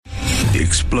The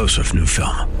explosive new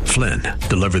film, Flynn,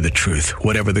 deliver the truth,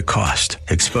 whatever the cost,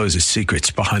 exposes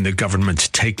secrets behind the government's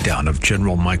takedown of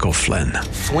General Michael Flynn.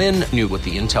 Flynn knew what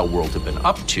the intel world had been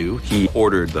up to. He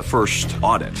ordered the first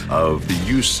audit of the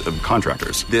use of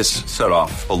contractors. This set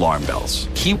off alarm bells.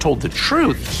 He told the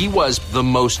truth. He was the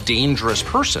most dangerous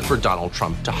person for Donald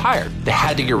Trump to hire. They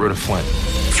had to get rid of Flynn.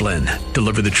 Flynn,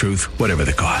 deliver the truth, whatever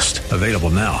the cost. Available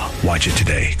now. Watch it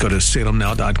today. Go to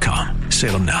salemnow.com.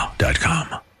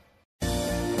 salemnow.com.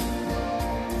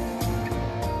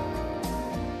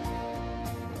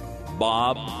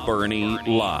 Bob Burney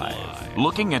Live.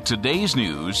 Looking at today's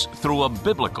news through a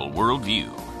biblical worldview.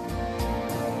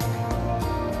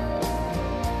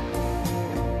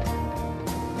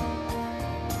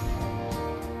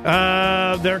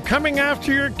 They're coming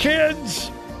after your kids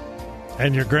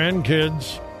and your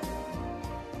grandkids.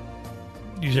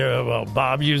 You say, well,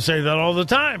 Bob, you say that all the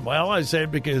time. Well, I say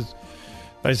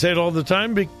it all the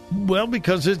time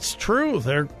because it's true.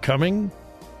 They're coming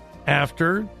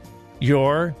after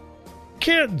your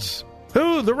kids.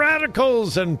 Who? The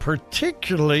radicals, and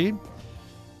particularly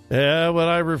what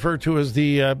I refer to as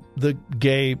the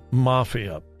gay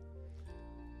mafia.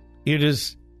 It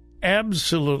is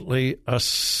absolutely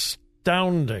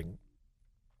astounding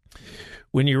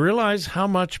when you realize how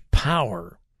much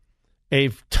power a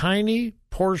tiny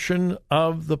portion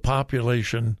of the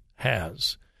population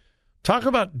has. Talk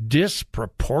about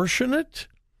disproportionate.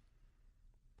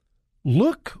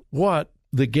 Look what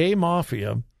the gay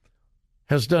mafia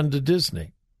has done to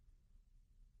Disney.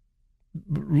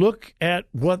 Look at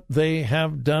what they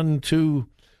have done to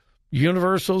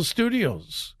Universal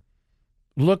Studios.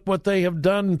 Look what they have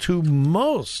done to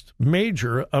most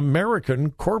major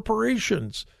American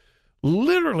corporations.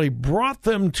 Literally brought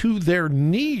them to their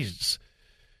knees.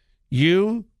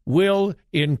 You will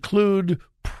include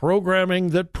programming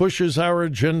that pushes our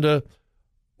agenda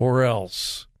or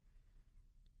else.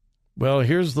 Well,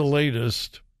 here's the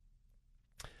latest.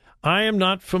 I am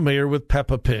not familiar with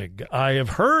Peppa Pig. I have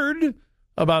heard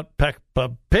about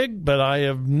Peppa Pig, but I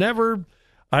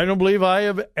don't believe I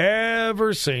have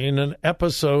ever seen an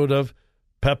episode of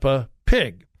Peppa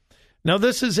Pig. Now,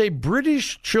 this is a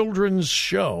British children's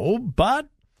show, but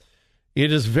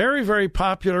it is very, very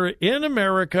popular in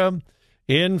America.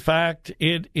 In fact,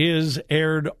 it is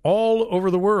aired all over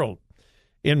the world.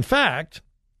 In fact,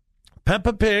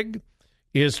 Peppa Pig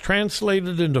is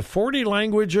translated into 40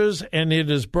 languages, and it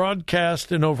is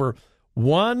broadcast in over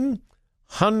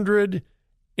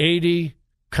 180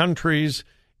 countries,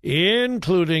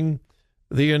 including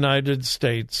the United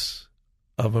States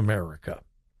of America.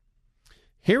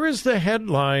 Here is the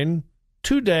headline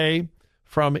today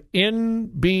from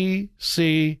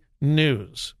NBC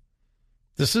News.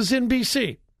 This is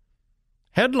NBC.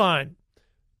 Headline: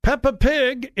 Peppa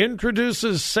Pig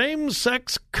introduces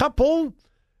same-sex couple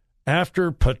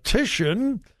after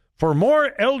petition for more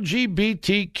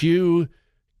LGBTQ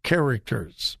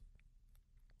characters.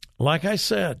 Like I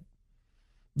said,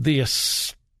 the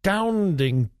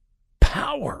astounding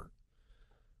power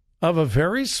of a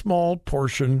very small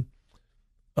portion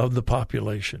of the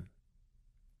population.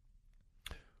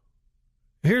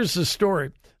 Here's the story.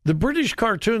 The British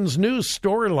cartoon's new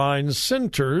storyline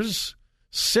centers,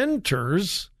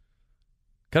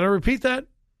 can I repeat that?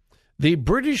 The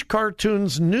British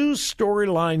cartoon's new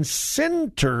storyline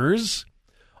centers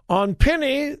on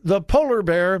Penny the polar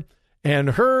bear and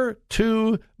her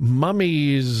two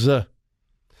mummies.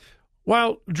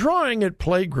 While drawing at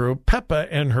playgroup, Peppa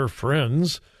and her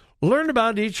friends learn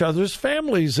about each other's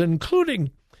families, including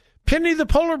Penny the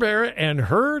polar bear and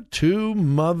her two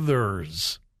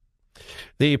mothers.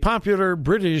 The popular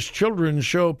British children's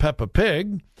show Peppa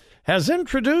Pig has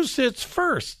introduced its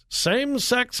first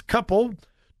same-sex couple,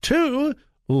 two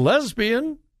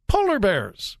lesbian polar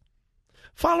bears,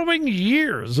 following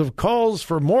years of calls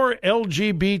for more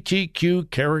LGBTQ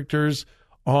characters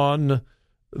on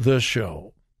the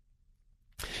show.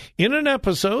 In an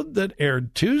episode that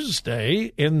aired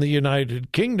Tuesday in the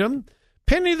United Kingdom,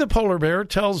 Penny the polar bear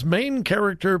tells main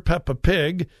character Peppa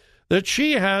Pig that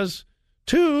she has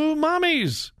two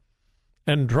mommies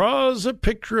and draws a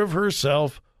picture of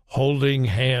herself holding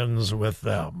hands with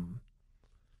them.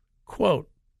 Quote,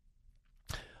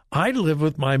 I live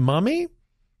with my mummy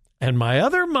and my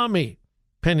other mummy,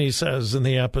 Penny says in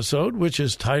the episode, which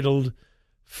is titled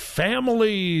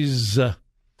Families.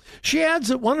 She adds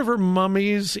that one of her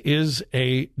mummies is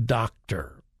a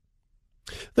doctor.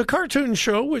 The cartoon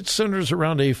show, which centers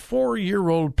around a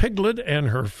 4-year-old piglet and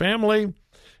her family,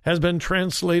 has been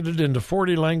translated into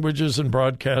 40 languages and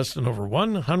broadcast in over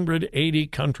 180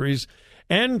 countries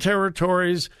and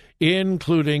territories,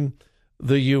 including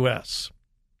the U.S.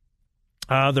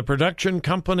 The production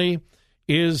company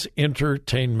is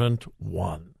Entertainment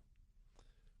One.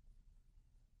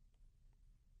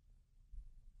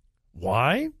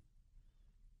 Why?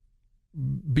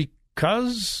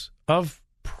 Because of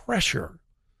pressure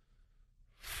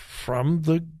from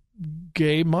the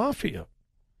gay mafia.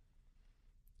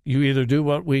 You either do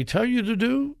what we tell you to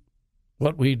do,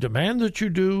 what we demand that you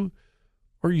do,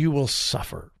 or you will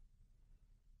suffer.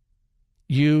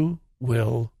 You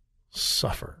will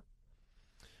suffer.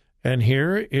 And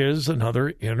here is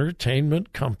another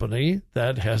entertainment company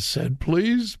that has said,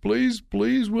 please, please,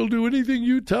 please, we'll do anything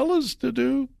you tell us to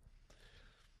do.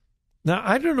 Now,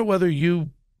 I don't know whether you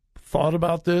thought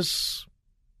about this.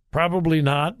 Probably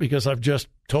not, because I've just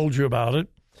told you about it.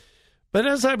 But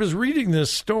as I was reading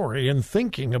this story and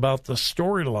thinking about the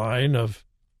storyline of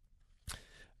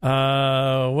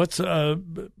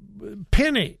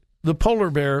Penny, the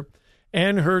polar bear,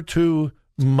 and her two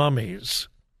mummies.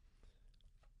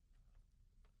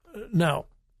 Now,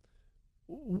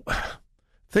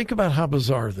 think about how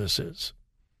bizarre this is.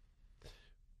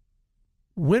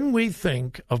 When we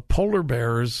think of polar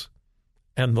bears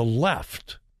and the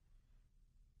left,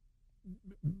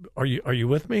 are you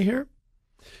with me here?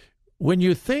 When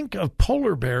you think of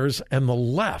polar bears and the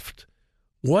left,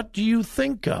 what do you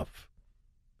think of?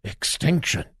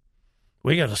 Extinction.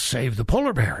 We got to save the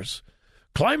polar bears.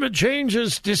 Climate change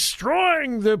is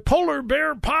destroying the polar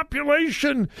bear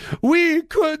population. We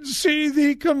could see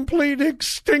the complete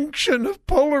extinction of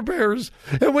polar bears,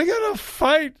 and we got to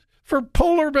fight for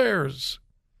polar bears.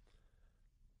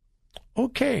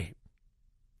 Okay.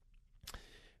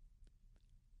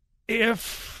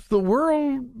 If the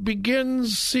world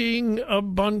begins seeing a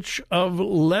bunch of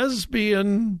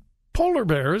lesbian polar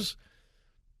bears,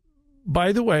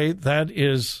 by the way, that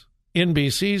is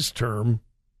NBC's term,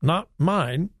 not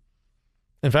mine.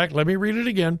 In fact, let me read it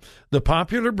again. The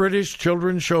popular British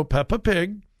children's show Peppa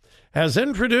Pig has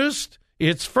introduced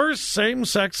its first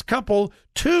same-sex couple,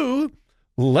 two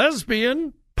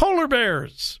lesbian polar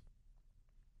bears.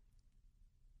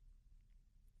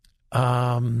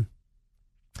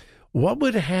 What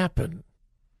would happen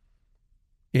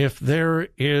if there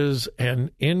is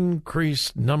an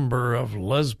increased number of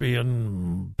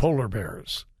lesbian polar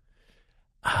bears?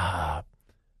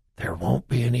 There won't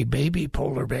be any baby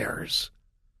polar bears.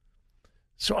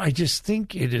 So I just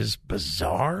think it is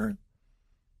bizarre,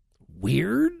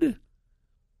 weird,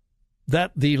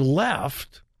 that the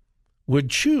left would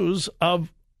choose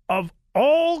of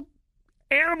all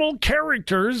animal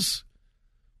characters,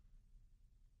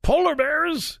 polar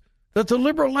bears, that the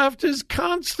liberal left is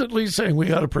constantly saying we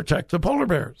got to protect the polar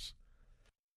bears.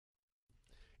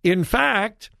 In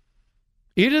fact,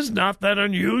 it is not that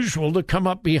unusual to come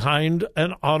up behind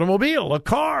an automobile, a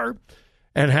car,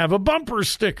 and have a bumper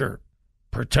sticker,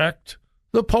 protect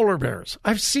the polar bears.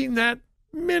 I've seen that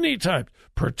many times.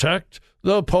 Protect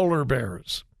the polar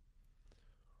bears.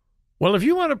 Well, if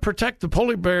you want to protect the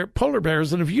polar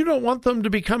bears, and if you don't want them to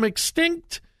become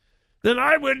extinct, then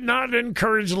I would not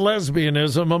encourage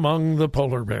lesbianism among the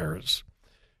polar bears.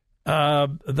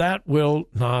 That will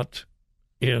not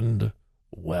end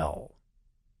well.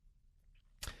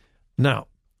 Now,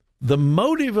 the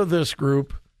motive of this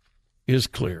group is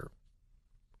clear.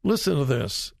 Listen to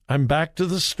this. I'm back to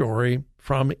the story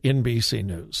from NBC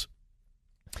News.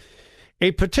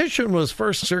 A petition was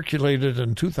first circulated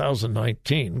in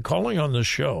 2019 calling on the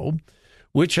show,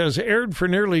 which has aired for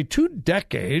nearly 2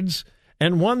 decades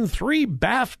and won 3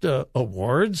 BAFTA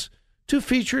awards, to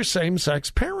feature same-sex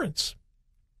parents.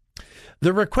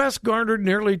 The request garnered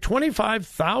nearly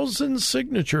 25,000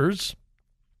 signatures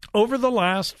over the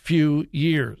last few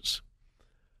years.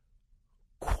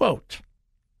 Quote,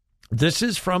 this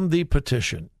is from the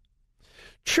petition.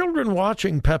 Children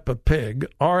watching Peppa Pig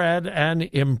are at an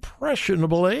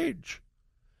impressionable age,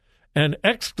 and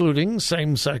excluding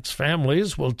same-sex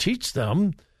families will teach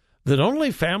them that only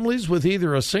families with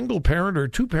either a single parent or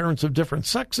 2 parents of different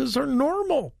sexes are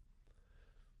normal.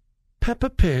 Peppa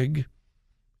Pig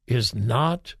is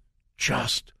not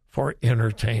just for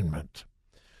entertainment.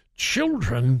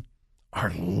 Children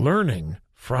are learning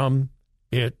from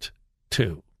it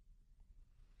too.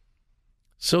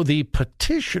 So the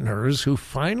petitioners who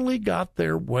finally got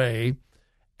their way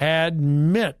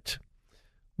admit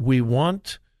we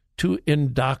want to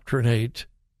indoctrinate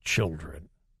children.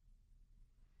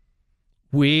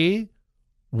 We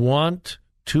want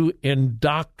to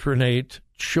indoctrinate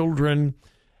children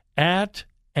at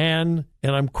and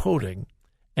I'm quoting,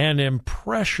 an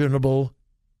impressionable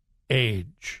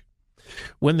age.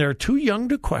 When they're too young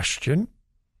to question,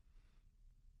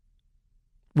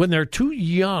 when they're too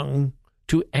young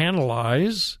to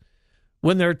analyze,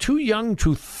 when they're too young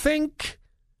to think,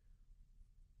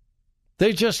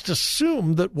 they just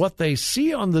assume that what they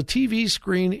see on the TV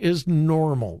screen is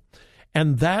normal.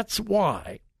 And that's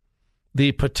why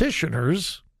the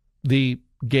petitioners, the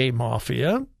gay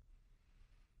mafia,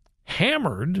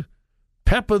 hammered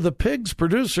Peppa the Pig's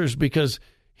producers, because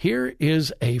here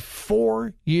is a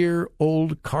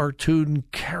 4-year-old cartoon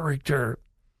character.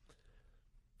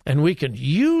 And we can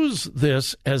use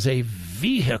this as a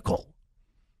vehicle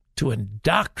to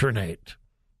indoctrinate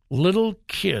little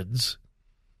kids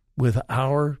with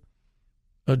our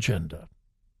agenda.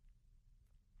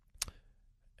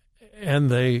 And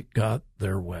they got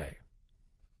their way.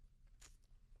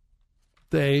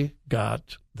 They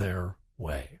got their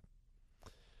way.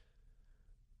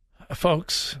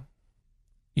 Folks,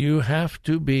 you have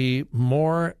to be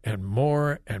more and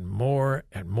more and more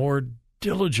and more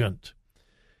diligent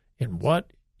in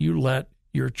what you let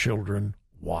your children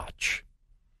watch.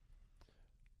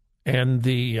 And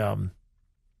the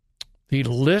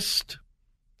list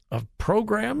of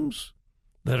programs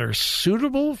that are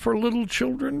suitable for little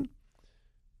children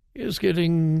is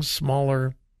getting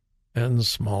smaller and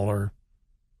smaller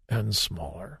and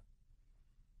smaller.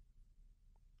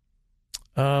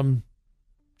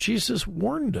 Jesus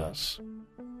warned us.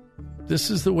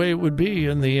 This is the way it would be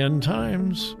in the end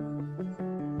times.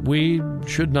 We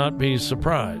should not be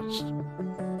surprised.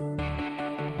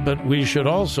 But we should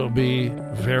also be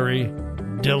very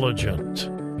diligent.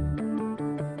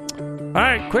 All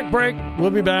right, quick break.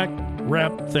 We'll be back.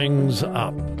 Wrap things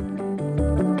up.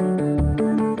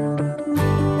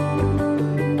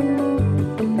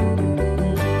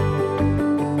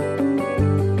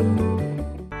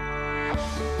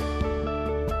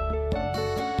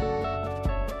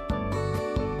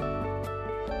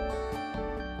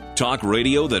 Talk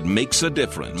radio that makes a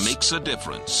difference. Makes a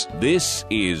difference. This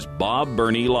is Bob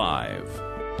Burney Live.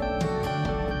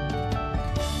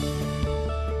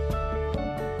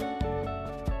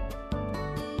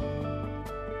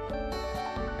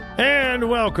 And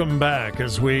welcome back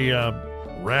as we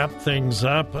wrap things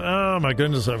up. Oh, my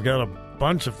goodness, I've got a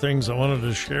bunch of things I wanted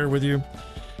to share with you.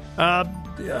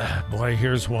 Boy,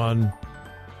 here's one.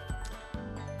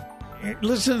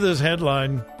 Listen to this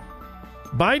headline.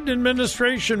 Biden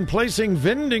administration placing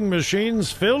vending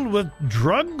machines filled with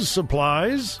drug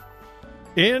supplies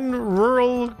in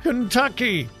rural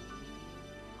Kentucky.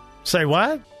 Say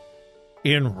what?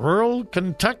 In rural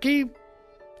Kentucky?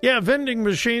 Yeah, vending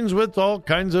machines with all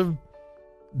kinds of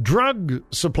drug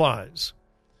supplies.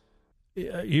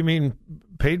 You mean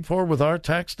paid for with our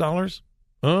tax dollars?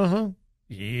 Uh-huh.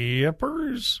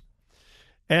 Yippers.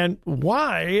 And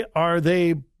why are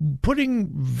they putting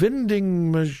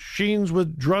vending machines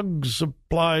with drug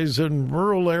supplies in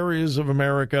rural areas of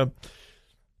America?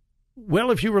 Well,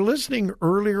 if you were listening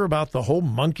earlier about the whole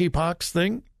monkeypox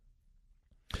thing,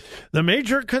 the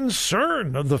major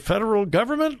concern of the federal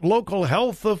government, local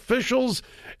health officials,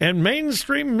 and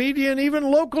mainstream media, and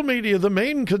even local media, the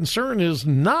main concern is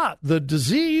not the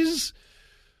disease.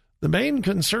 The main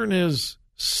concern is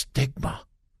stigma.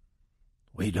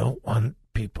 We don't want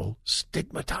people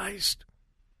stigmatized.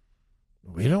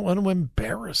 We don't want to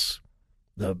embarrass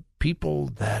the people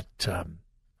that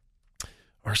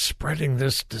are spreading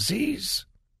this disease.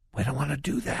 We don't want to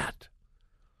do that.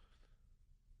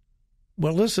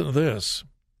 Well, listen to this.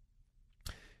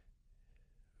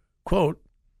 Quote,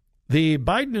 the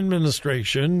Biden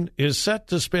administration is set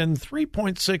to spend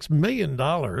 $3.6 million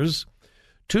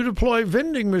to deploy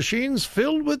vending machines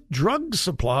filled with drug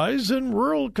supplies in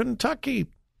rural Kentucky.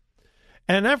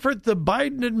 An effort the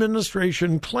Biden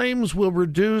administration claims will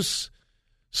reduce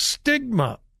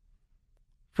stigma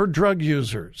for drug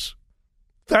users.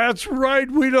 That's right.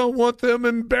 We don't want them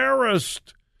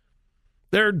embarrassed.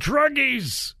 They're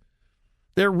druggies.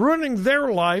 They're ruining their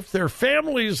life, their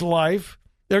family's life,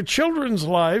 their children's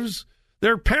lives,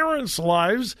 their parents'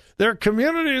 lives, their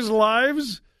community's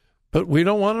lives, but we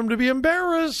don't want them to be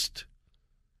embarrassed.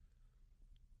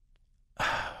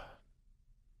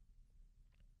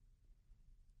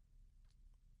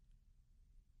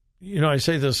 You know, I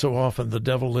say this so often, the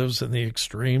devil lives in the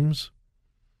extremes.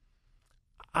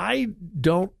 I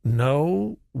don't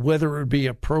know whether it would be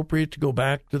appropriate to go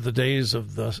back to the days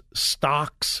of the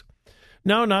stocks.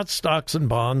 No, not stocks and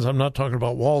bonds. I'm not talking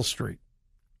about Wall Street.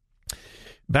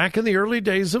 Back in the early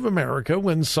days of America,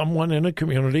 when someone in a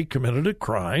community committed a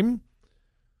crime,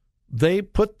 they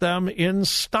put them in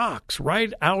stocks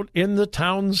right out in the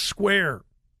town square.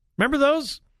 Remember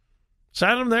those?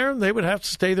 Sat them there, and they would have to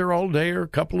stay there all day or a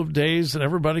couple of days, and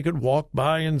everybody could walk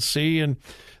by and see, and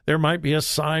there might be a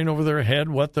sign over their head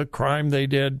what the crime they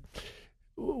did.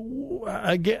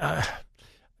 I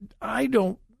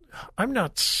don't I'm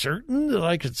not certain that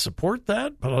I could support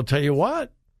that, but I'll tell you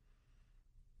what,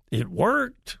 it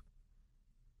worked.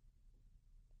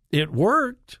 It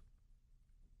worked.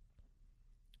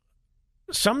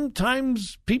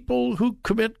 Sometimes people who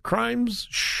commit crimes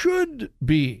should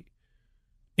be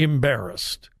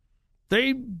embarrassed.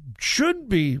 They should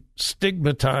be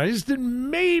stigmatized,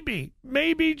 and maybe,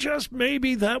 just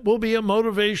maybe, that will be a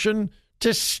motivation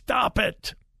to stop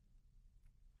it.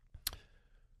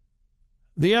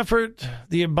 The effort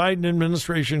the Biden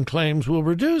administration claims will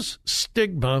reduce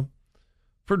stigma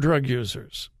for drug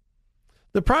users.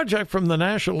 The project from the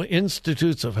National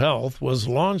Institutes of Health was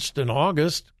launched in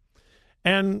August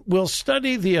and will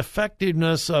study the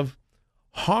effectiveness of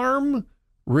harm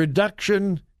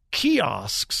reduction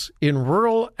kiosks in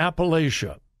rural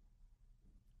Appalachia.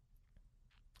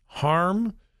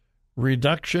 Harm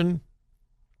reduction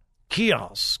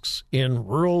kiosks in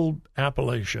rural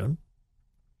Appalachia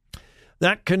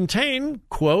that contain,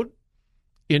 quote,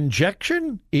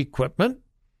 injection equipment,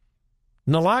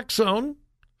 naloxone,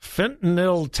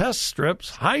 fentanyl test strips,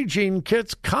 hygiene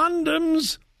kits,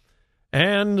 condoms,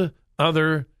 and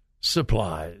other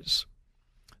supplies.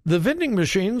 The vending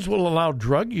machines will allow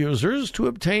drug users to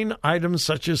obtain items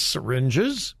such as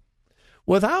syringes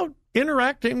without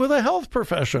interacting with a health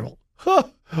professional.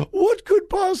 What could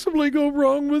possibly go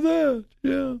wrong with that?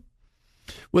 Yeah.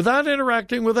 Without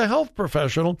interacting with a health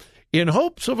professional, in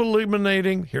hopes of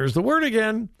eliminating, here's the word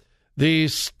again, the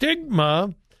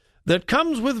stigma that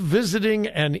comes with visiting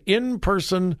an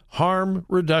in-person harm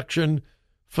reduction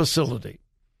facility,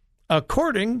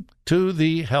 according to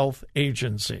the health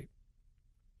agency.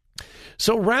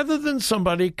 So rather than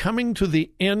somebody coming to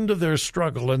the end of their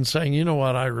struggle and saying, you know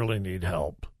what, I really need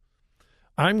help,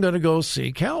 I'm going to go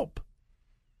seek help.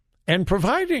 And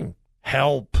providing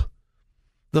help,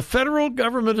 the federal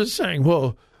government is saying,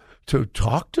 well, to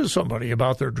talk to somebody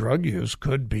about their drug use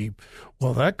could be,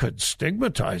 well, that could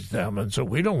stigmatize them. And so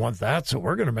we don't want that. So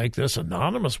we're going to make this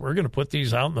anonymous. We're going to put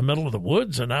these out in the middle of the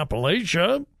woods in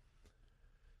Appalachia.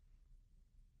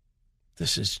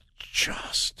 This is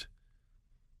just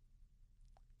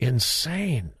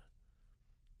insane.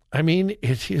 I mean,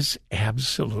 it is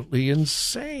absolutely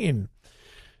insane.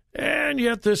 And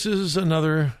yet this is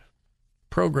another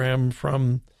program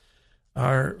from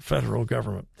our federal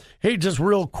government. Hey, just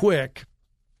real quick,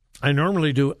 I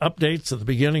normally do updates at the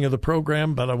beginning of the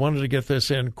program, but I wanted to get this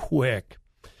in quick.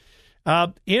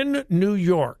 In New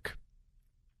York,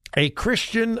 a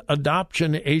Christian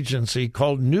adoption agency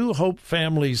called New Hope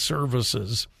Family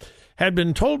Services had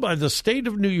been told by the state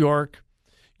of New York,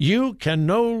 you can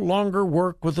no longer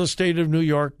work with the state of New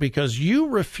York because you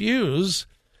refuse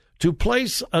to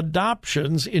place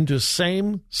adoptions into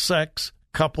same-sex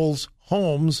couples'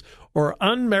 homes or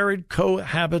unmarried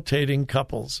cohabitating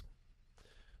couples.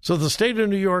 So the state of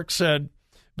New York said,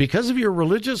 because of your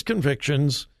religious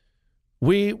convictions,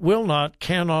 we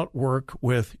cannot work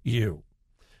with you.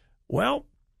 Well,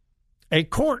 a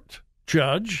court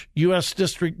judge, U.S.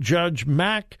 District Judge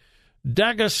Mac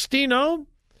D'Agostino,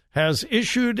 has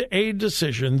issued a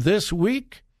decision this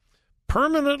week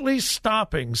permanently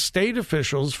stopping state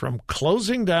officials from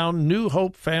closing down New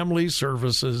Hope Family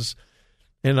Services.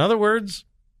 In other words,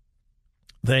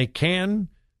 they can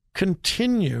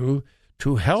continue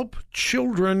to help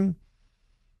children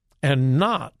and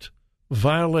not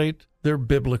violate their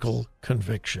biblical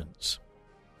convictions.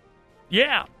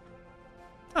 Yeah,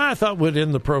 I thought we'd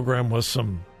end the program with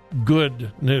some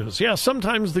good news. Yeah,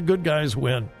 sometimes the good guys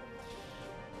win.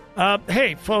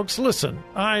 Hey, folks, listen,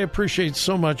 I appreciate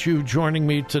so much you joining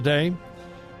me today.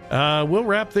 We'll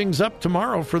wrap things up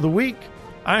tomorrow for the week.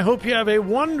 I hope you have a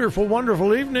wonderful,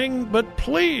 wonderful evening, but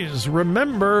please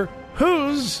remember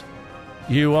whose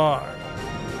you are.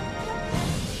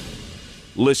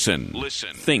 Listen.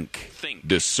 Think.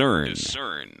 Discern.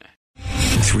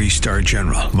 3-star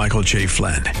General Michael J.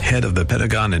 Flynn, head of the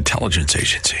Pentagon Intelligence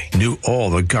Agency, knew all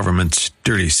the government's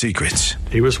dirty secrets.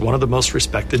 He was one of the most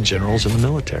respected generals in the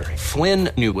military. Flynn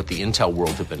knew what the intel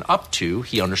world had been up to.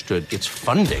 He understood its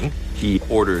funding. He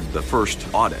ordered the first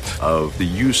audit of the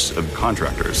use of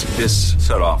contractors. This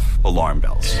set off alarm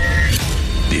bells.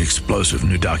 The explosive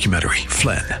new documentary,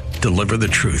 Flynn, Deliver the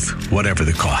Truth, Whatever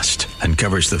the Cost,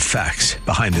 uncovers the facts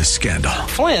behind this scandal.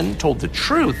 Flynn told the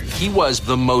truth. He was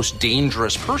the most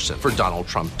dangerous person for Donald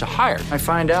Trump to hire. I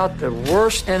find out the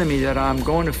worst enemy that I'm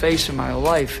going to face in my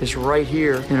life is right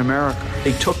here in America.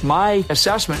 They took my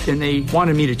assessment and they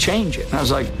wanted me to change it. And I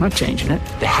was like, I'm not changing it.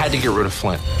 They had to get rid of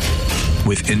Flynn.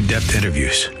 With in-depth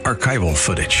interviews, archival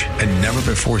footage, and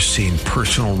never-before-seen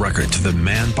personal records of the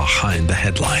man behind the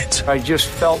headlines. I just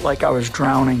felt like I was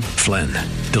drowning. Flynn,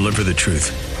 Deliver the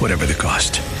Truth, whatever the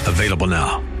cost. Available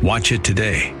now. Watch it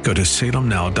today. Go to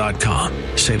salemnow.com.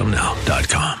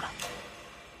 Salemnow.com.